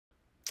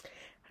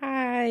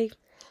Hi,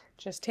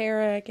 just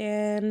Tara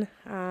again.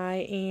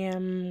 I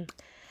am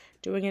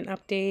doing an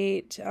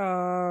update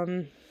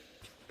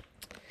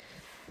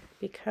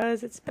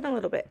because it's been a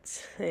little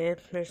bit.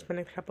 There's been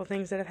a couple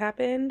things that have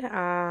happened.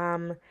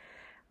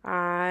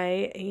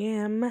 I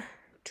am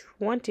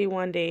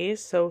 21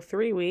 days, so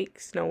 3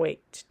 weeks, no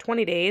wait,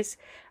 20 days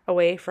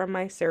away from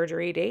my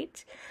surgery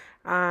date.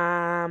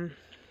 So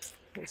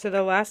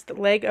the last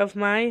leg of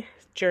my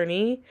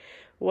journey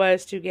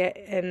was to get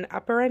an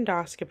upper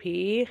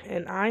endoscopy,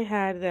 and I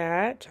had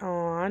that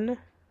on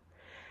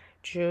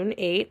June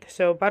 8th,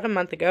 so about a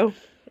month ago.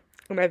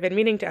 And I've been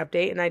meaning to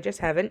update, and I just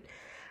haven't.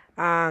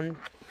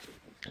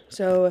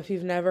 So if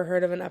you've never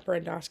heard of an upper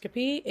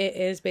endoscopy, it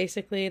is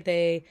basically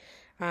they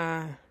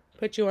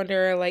put you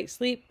under a light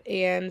sleep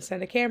and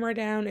send a camera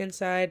down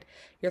inside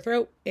your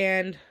throat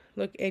and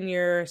look in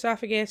your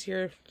esophagus,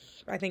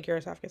 I think your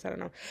esophagus, I don't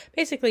know.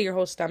 Basically your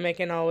whole stomach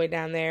and all the way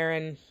down there,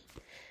 and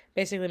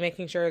basically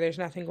making sure there's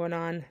nothing going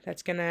on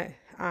that's gonna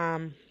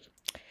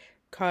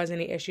cause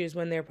any issues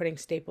when they're putting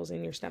staples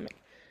in your stomach.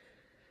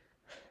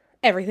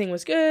 Everything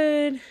was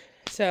good,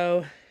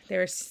 so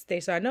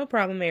they saw no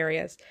problem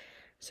areas.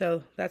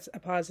 So that's a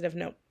positive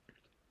note.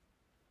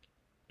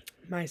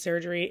 My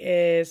surgery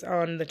is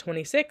on the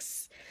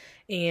 26th,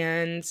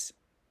 and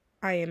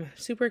I am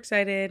super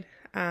excited.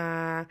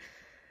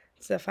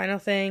 It's the final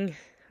thing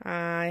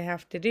I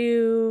have to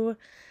do,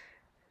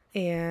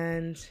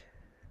 and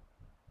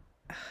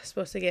I was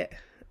supposed to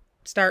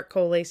start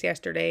Colace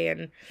yesterday,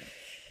 and I'm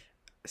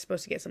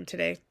supposed to get some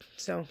today.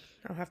 So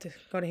I'll have to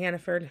go to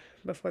Hannaford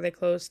before they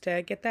close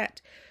to get that.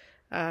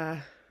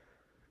 Because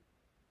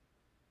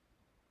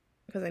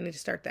I need to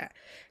start that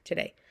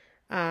today.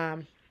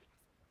 That's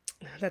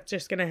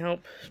just going to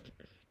help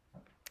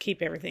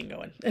keep everything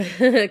going.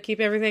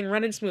 Keep everything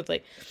running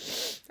smoothly.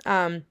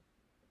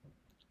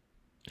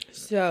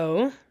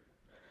 So,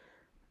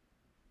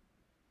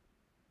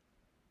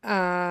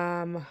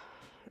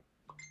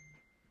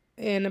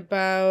 in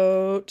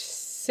about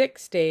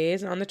 6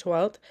 days, on the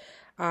 12th,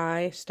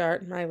 I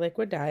start my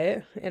liquid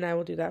diet, and I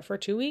will do that for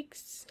 2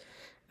 weeks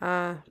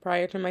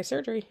prior to my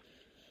surgery.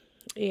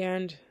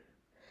 And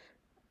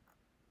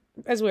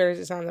as weird as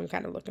it sounds, I'm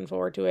kind of looking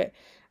forward to it.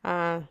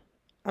 I'm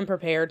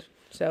prepared,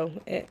 so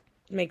it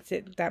makes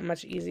it that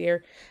much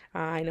easier.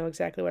 I know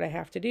exactly what I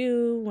have to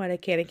do, what I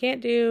can and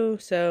can't do,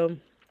 so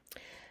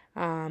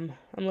I'm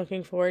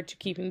looking forward to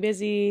keeping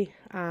busy.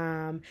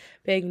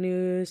 Big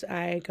news,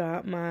 I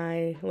got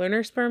my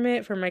learner's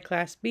permit for my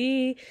Class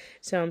B,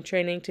 so I'm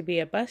training to be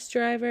a bus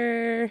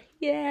driver.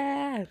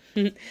 Yeah!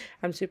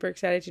 I'm super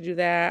excited to do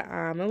that.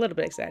 I'm a little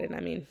bit excited,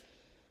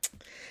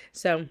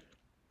 So,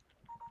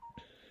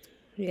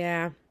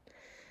 yeah.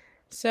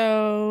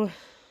 So,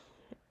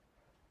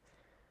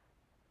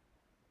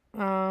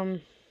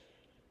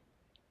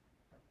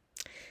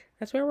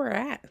 that's where we're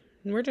at.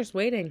 We're just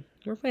waiting.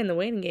 We're playing the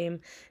waiting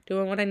game,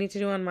 doing what I need to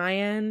do on my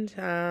end.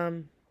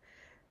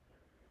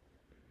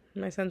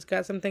 My son's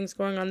got some things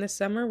going on this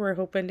summer. We're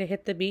hoping to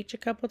hit the beach a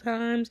couple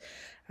times.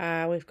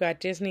 We've got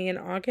Disney in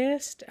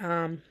August,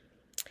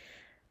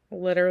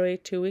 literally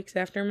 2 weeks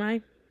after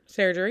my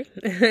surgery.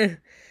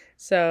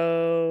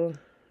 So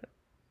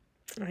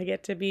I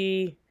get to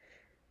be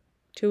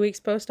 2 weeks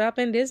post-op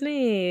in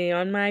Disney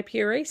on my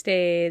puree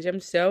stage.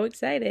 I'm so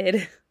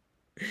excited.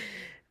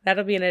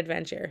 That'll be an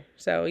adventure.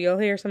 So you'll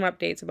hear some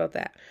updates about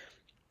that.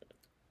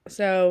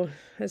 So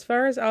as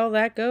far as all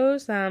that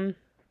goes,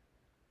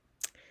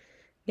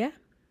 yeah,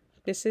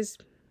 this is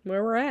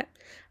where we're at.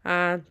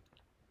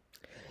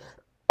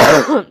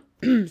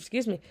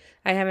 Excuse me.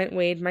 I haven't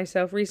weighed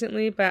myself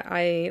recently, but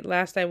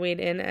last I weighed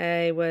in,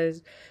 I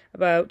was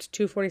about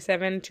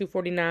 247,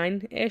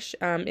 249-ish.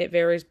 It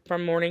varies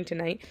from morning to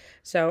night.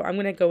 So I'm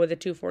going to go with the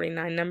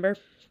 249 number.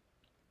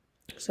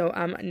 So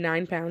I'm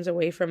 9 pounds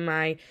away from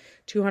my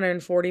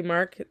 240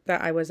 mark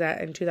that I was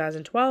at in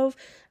 2012,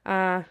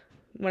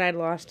 when I'd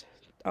lost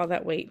all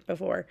that weight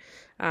before.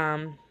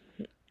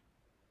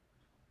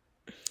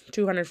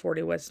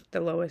 240 was the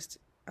lowest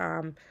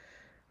I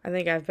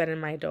think I've been in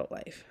my adult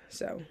life.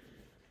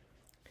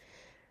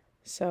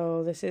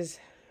 So this is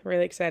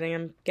really exciting.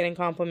 I'm getting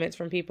compliments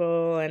from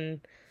people,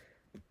 and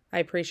I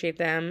appreciate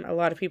them. A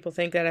lot of people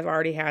think that I've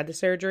already had the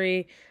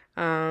surgery.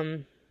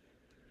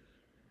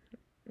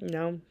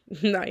 No,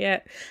 not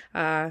yet.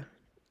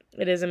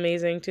 It is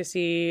amazing to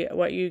see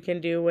what you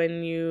can do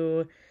when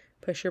you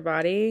push your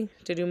body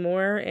to do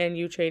more and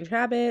you change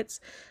habits.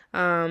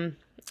 And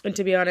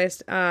to be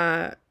honest,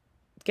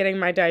 getting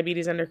my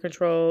diabetes under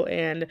control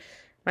and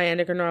my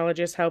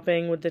endocrinologist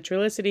helping with the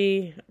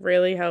Trulicity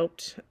really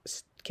helped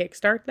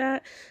kickstart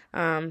that.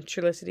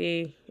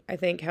 Trulicity, I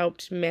think,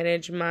 helped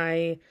manage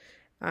my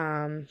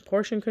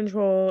portion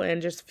control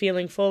and just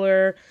feeling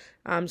fuller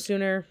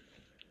sooner.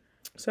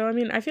 So,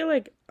 I feel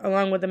like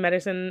along with the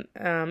medicine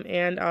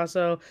and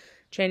also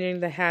changing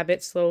the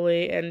habit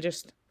slowly and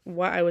just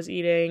what I was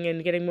eating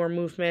and getting more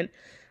movement,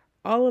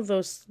 all of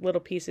those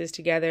little pieces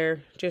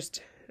together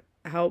just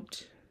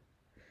helped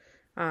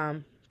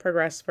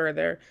progress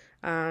further.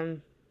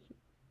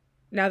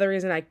 Now the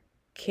reason I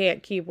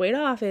can't keep weight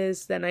off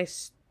is then I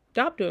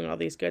stop doing all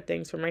these good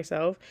things for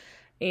myself,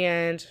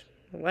 and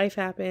life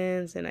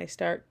happens and I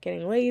start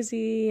getting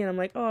lazy and I'm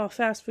like, oh,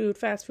 fast food,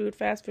 fast food,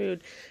 fast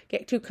food,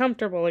 get too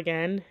comfortable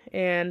again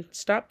and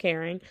stop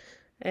caring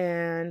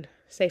and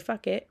say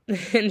fuck it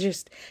and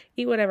just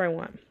eat whatever I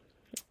want.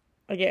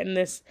 I get in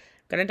this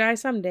gonna die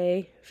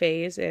someday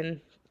phase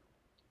and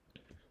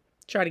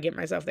try to get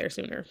myself there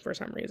sooner for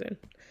some reason.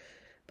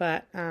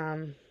 But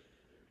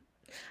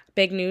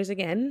big news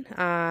again.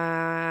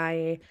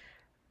 I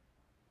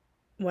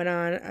went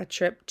on a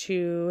trip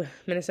to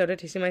Minnesota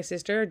to see my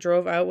sister,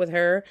 drove out with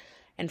her,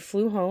 and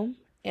flew home.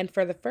 And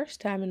for the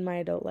first time in my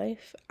adult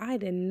life, I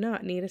did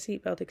not need a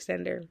seatbelt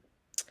extender.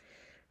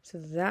 So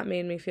that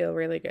made me feel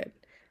really good.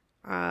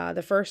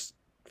 The first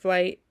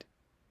flight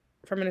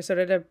from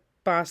Minnesota to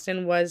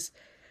Boston was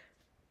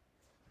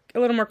a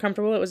little more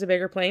comfortable. It was a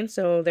bigger plane,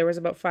 so there was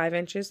about 5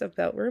 inches of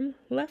belt room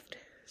left.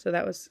 So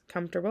that was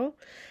comfortable.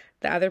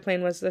 The other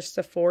plane was just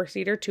a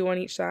 4-seater, 2 on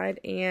each side,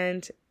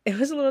 and it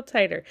was a little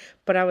tighter,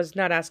 but I was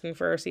not asking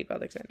for a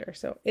seatbelt extender,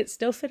 so it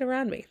still fit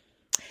around me.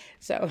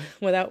 So,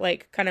 without,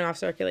 like, cutting off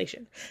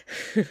circulation.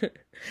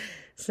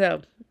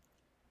 So,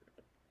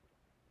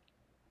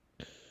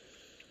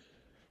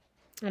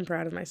 I'm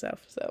proud of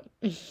myself, so.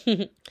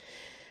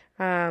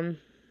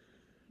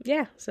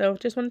 Yeah, so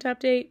just wanted to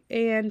update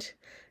and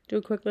do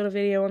a quick little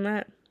video on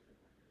that.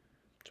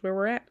 That's where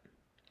we're at.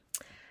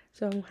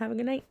 So, have a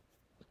good night.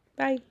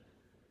 Bye.